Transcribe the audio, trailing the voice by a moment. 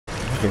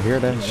can hear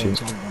that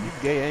shit. You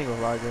gay, I ain't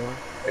gonna lie, bro.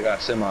 They got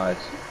semis.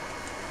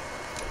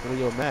 Look at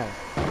your mask.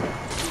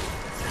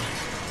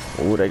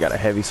 Oh, they got a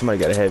heavy. Somebody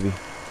got a heavy. Here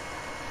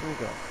we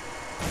go.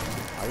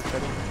 Are you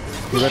ready?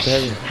 Who got the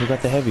heavy? Who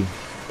got the heavy?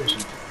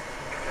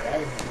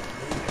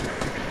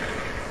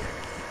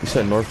 You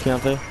said North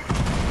Keontae?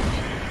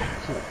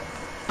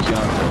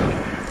 Keontae.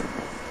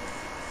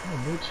 Oh,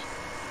 bitch.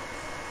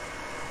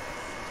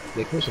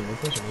 They pushing.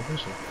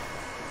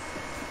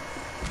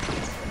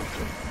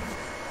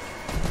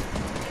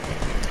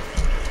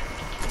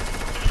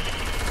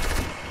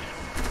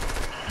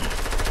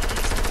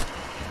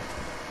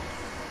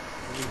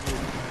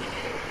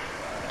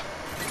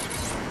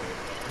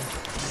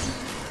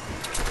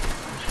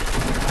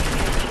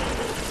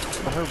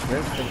 Her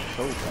breath tastes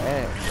so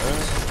bad, bro.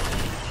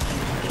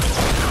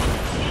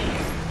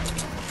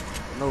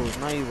 No, it's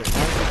not even. It's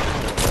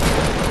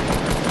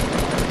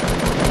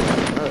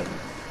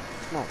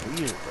not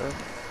weird, bro.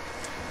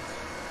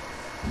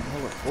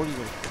 Hold on, 40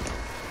 minutes.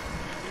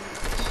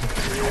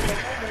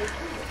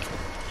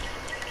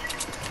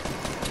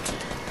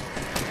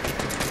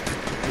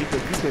 He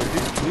said,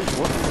 this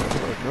walking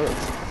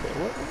nuts. I said,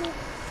 what?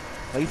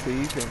 He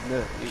said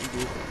nuts. He said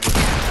nuts.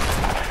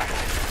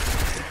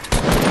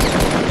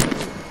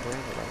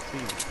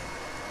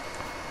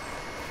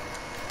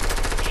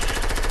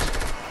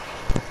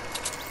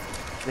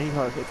 Then he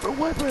hard said, bro,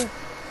 what, bro?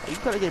 You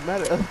gotta get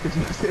mad at us because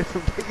you said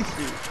some gay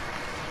shit.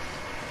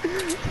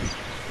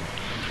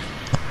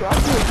 Bro, I'm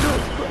doing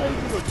good, bro. I ain't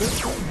doing good,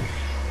 bro.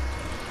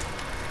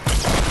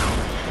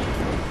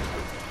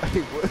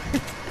 Hey, what?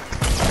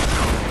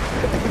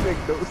 That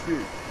make no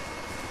sense.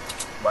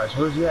 Bryce,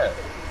 where's you at?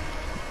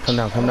 Come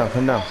down. I'm talking about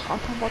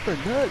the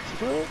nuts,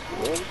 bro.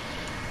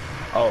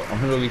 Oh, I'm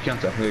gonna go get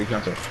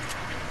Keontae.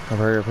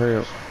 Hurry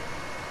up.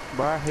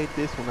 Bro, I hate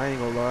this one, I ain't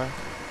gonna lie.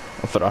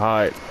 I'm for the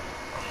hide.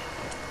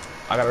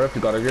 I got a rip to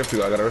go. We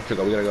gotta go.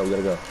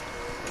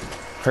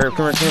 Hurry up,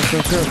 come here.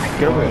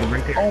 Get over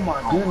here. Oh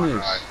my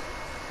goodness.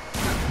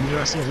 You know,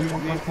 I said we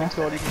want You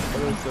saw these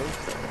other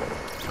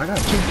stuff. I got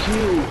 2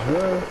 kills,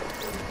 bro.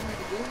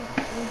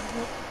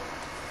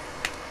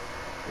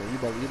 Yeah, you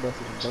about to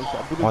see some dumb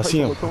shit. Oh, I see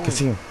him. I can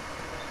see him.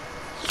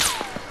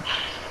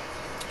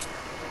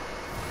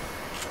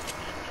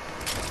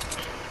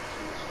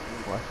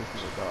 Watch this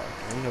nigga dog.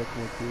 I ain't gonna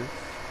come up here.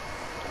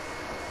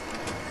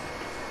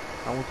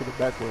 I went to the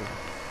back way.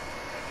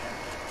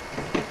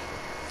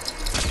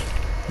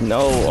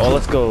 No, oh,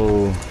 let's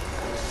go.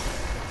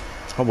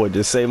 Oh boy,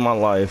 just saved my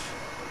life.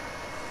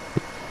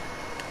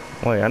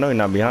 Wait, I know you're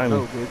not behind me.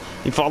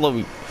 Bitch. You follow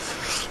me.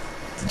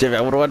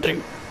 JV, what do I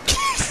do?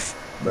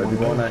 Bro, you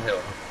going that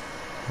hill.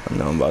 I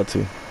know I'm about to.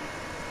 This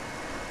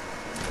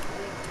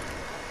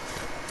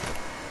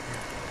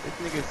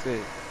nigga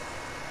said,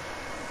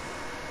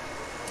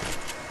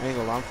 I ain't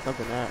gonna lie, I'm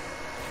stumping that.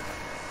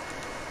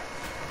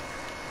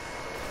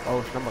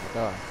 Oh, shit, I'm about to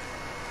die.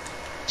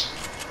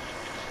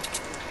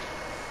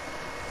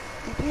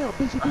 Damn,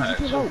 bitch, I had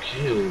 2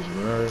 kills,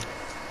 bro.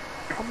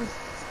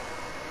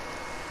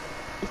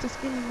 It's a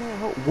skinny man.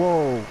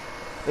 Whoa.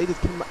 They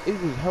just came out. It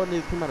was hell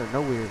niggas came out of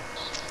nowhere.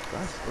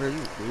 I swear,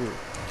 you weird.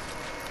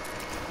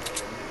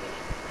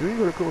 You ain't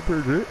gonna come up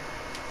here, dude.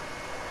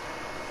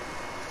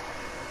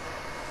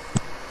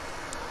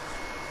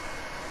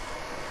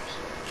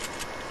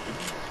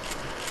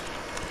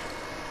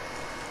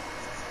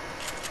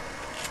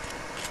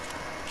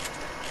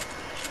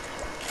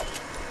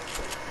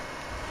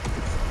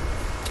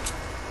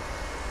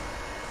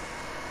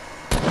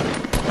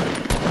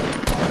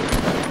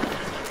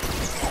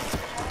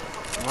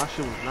 My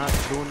shit was not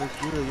doing this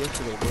good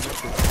yesterday, bro. That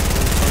shit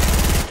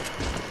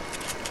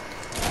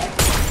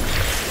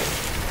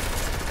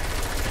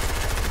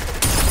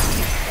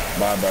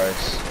Bye,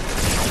 Bryce.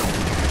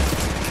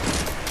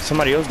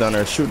 Somebody else down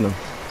there shooting him.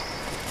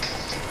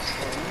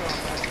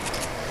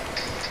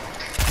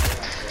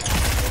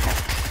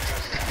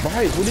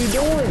 Bryce, what are you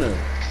doing?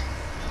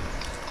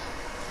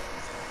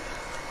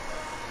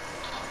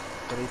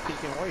 But they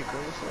picking white, bro.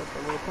 What's up,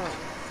 bro? Little pump.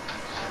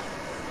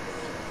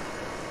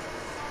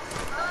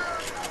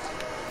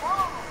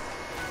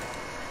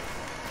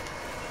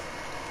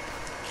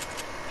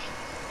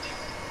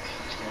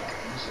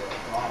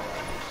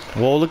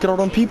 Whoa, look at all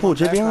them people,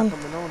 Javion.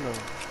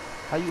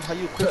 How you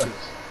equip it?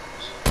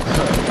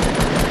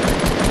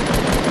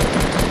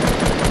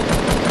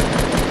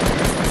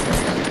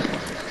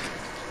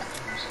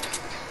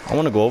 I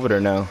want to go over there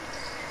now.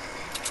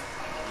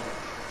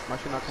 My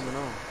shit not coming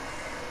on.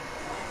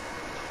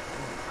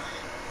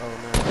 Oh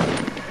man.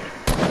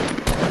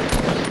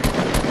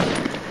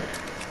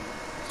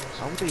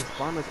 How would they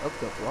spawn us up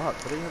the block?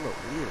 But they hella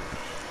weird.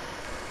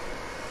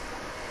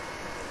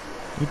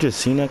 You just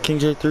seen that King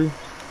J3?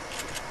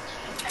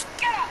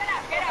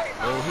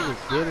 Oh, he was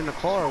dead in the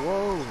car.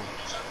 Whoa.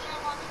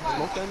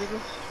 Smoke that nigga?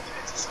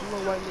 Some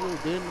little white nigga was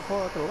dead in the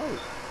car at the light.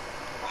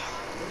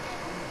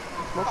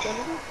 Smoke that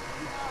nigga?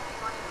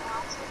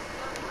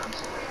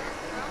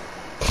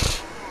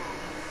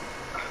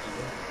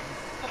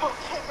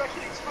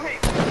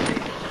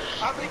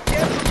 I've been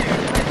getting here.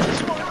 I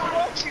just want to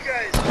watch you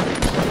guys.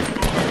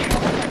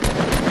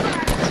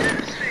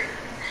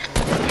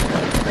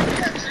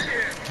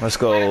 Let's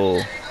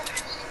go.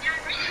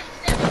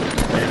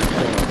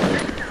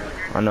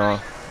 I know.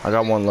 I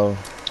got one low.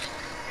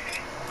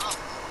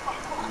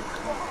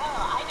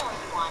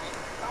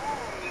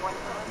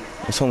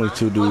 It's only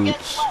two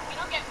dudes.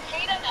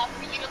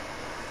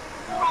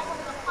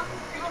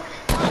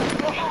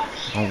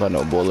 I don't got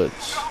no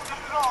bullets.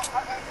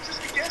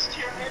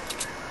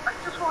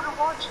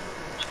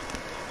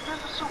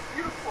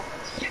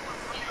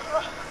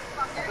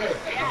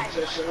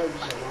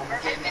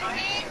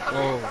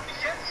 Whoa.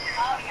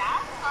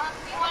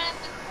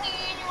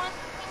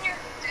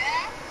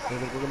 Go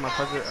get my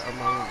fucker out of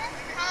my room.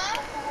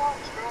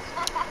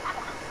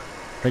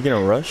 They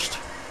getting rushed?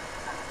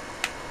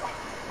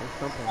 I'm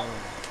stumping on him.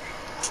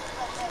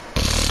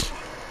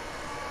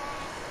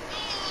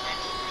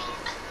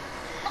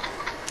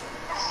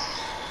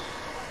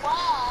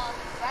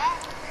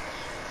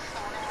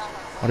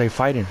 Are they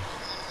fighting?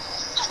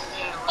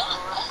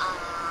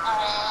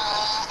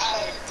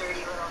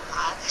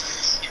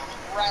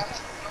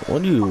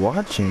 What are you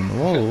watching?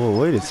 Whoa,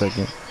 wait a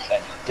second.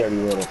 That dirty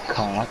little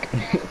cock.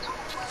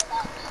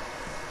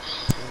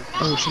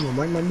 Oh, shit, my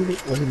mic might mute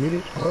it. Was it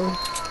muted?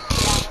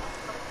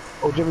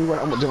 Oh, Jimmy,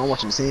 I'm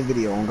watching the same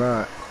video on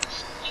God.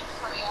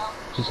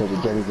 She said a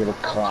dirty little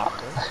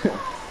cock.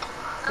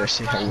 That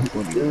shit, how we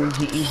want to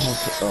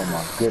Oh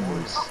my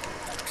goodness.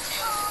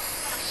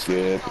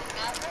 Skip.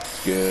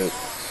 Skip.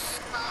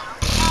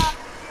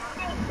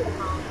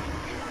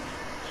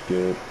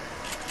 Skip.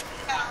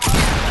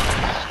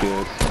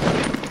 Skip.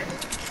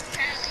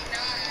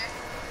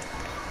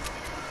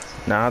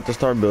 Now I have to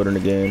start building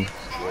again.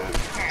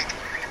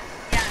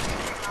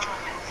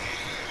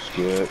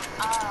 Skip.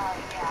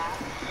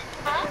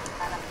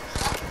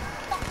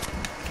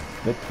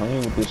 They're playing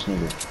with this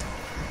nigga.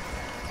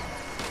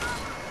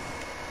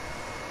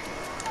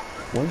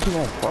 When's he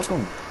gonna fuck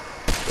him?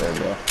 There we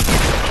go.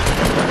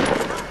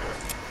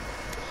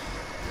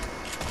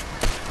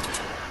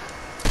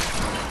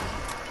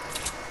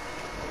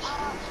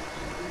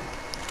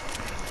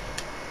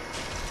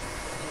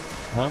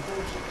 Huh?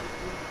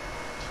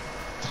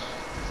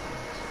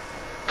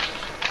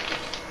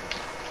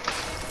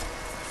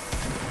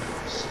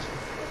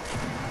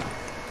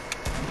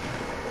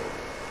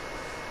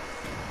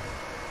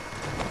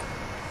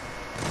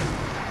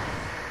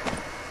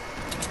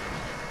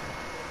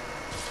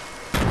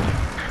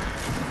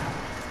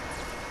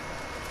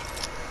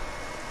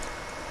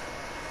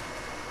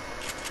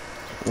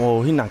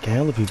 Whoa, he knocking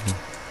hella people.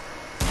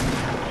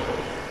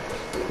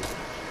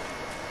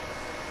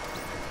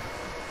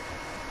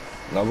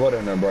 Now go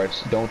down there,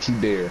 Bryce. Don't you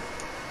dare.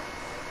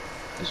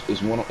 It's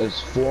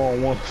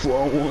 4-on-1,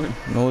 4-on-1.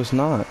 No, it's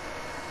not.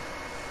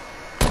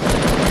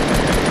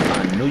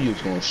 I knew you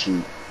was gonna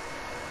shoot.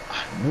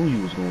 I knew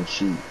you was gonna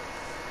shoot.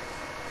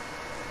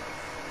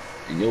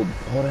 And your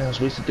whole ass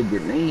wasted the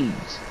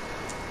grenades.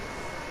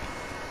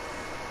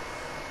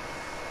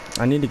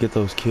 I need to get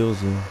those kills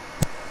though.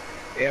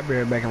 Yeah, I'll be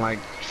right back in like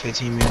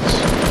 15 minutes.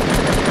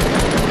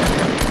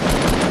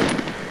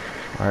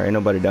 Alright, ain't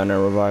nobody down there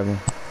reviving.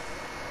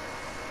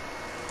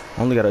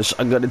 I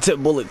got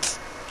 10 bullets.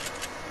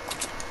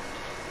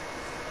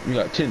 You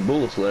got 10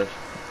 bullets left.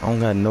 I don't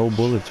got no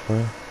bullets,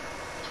 bro.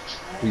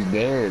 He's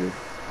dead.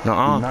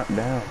 Nuh-uh. He's knocked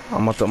down.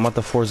 I'm at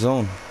the fourth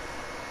zone.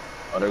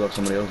 Oh, there goes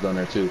somebody else down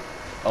there too.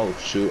 Oh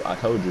shoot, I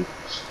told you.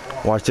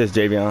 Watch this,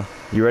 Javion.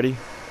 You ready?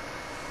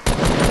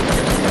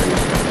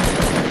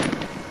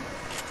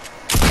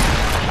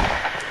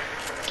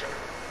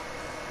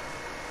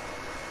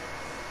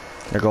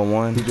 There go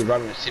one. He's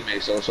reviving his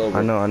teammates, so it's over.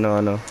 I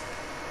know.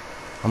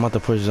 I'm about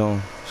to push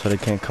zone so they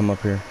can't come up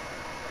here.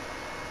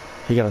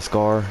 He got a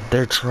scar.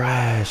 They're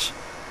trash.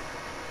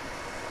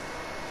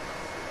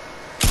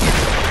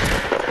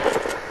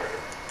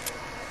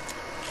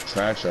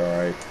 Trash,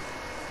 alright.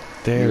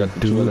 They're You got the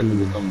two other people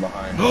doo-doo. coming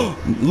behind.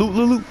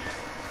 Loot.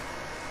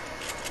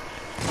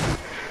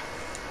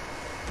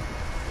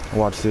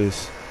 Watch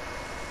this.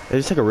 They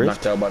just take a risk.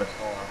 Knocked out by the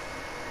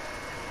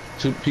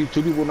storm.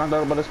 Two people knocked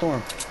out by the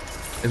storm.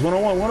 It's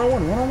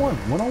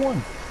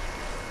 1-on-1.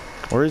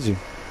 Where is he?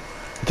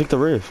 He took the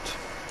rift.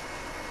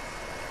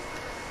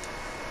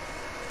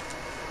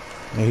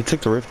 Yeah, he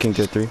took the rift. Can't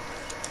get through.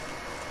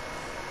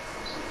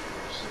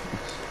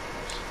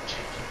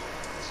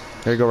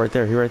 There you go, right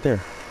there. He right there.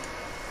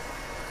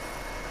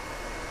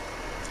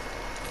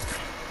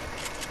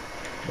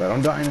 Bro,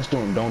 don't die in the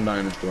storm. Don't die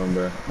in the storm,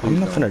 bro. I'm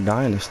not Please finna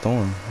die in the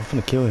storm. I'm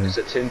finna kill him. It's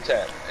a 10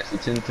 tap. It's a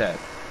 10 tap.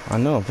 I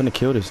know. I'm finna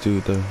kill this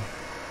dude though.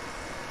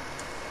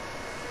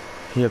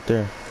 He up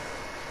there.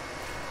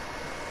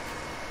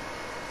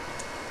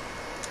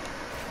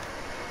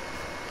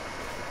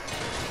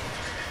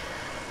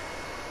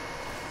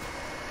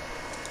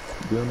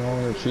 Building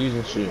all the trees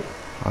and shit.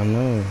 I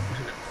know.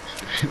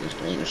 It's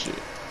doing shit.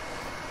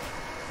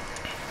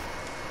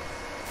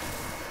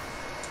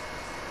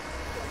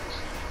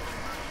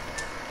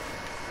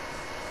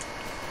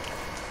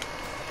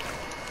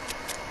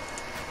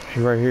 He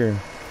right here.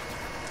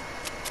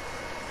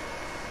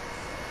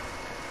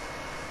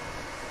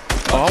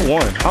 Oh, I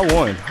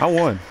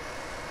won.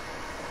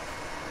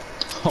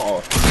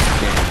 Oh,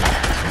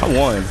 damn. I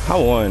won. I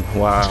won.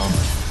 Wow.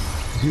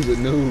 He's a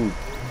noob.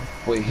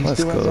 Wait, he Let's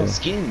still has go. that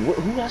skin. What,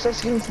 who has that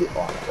skin still?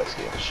 Oh, I got that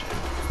skin.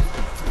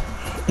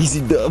 Shit.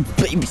 Easy dub,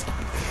 baby.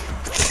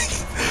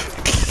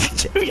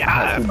 I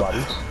had 2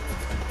 bodies.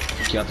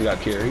 Keontae got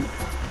carried.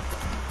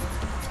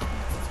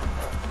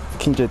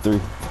 King J3.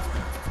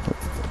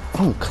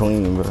 I'm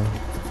clean, bro.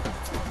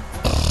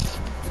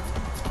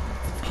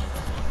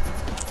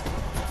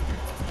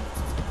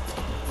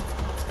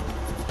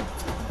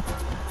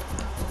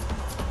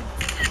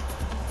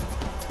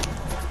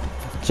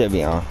 Should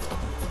be on.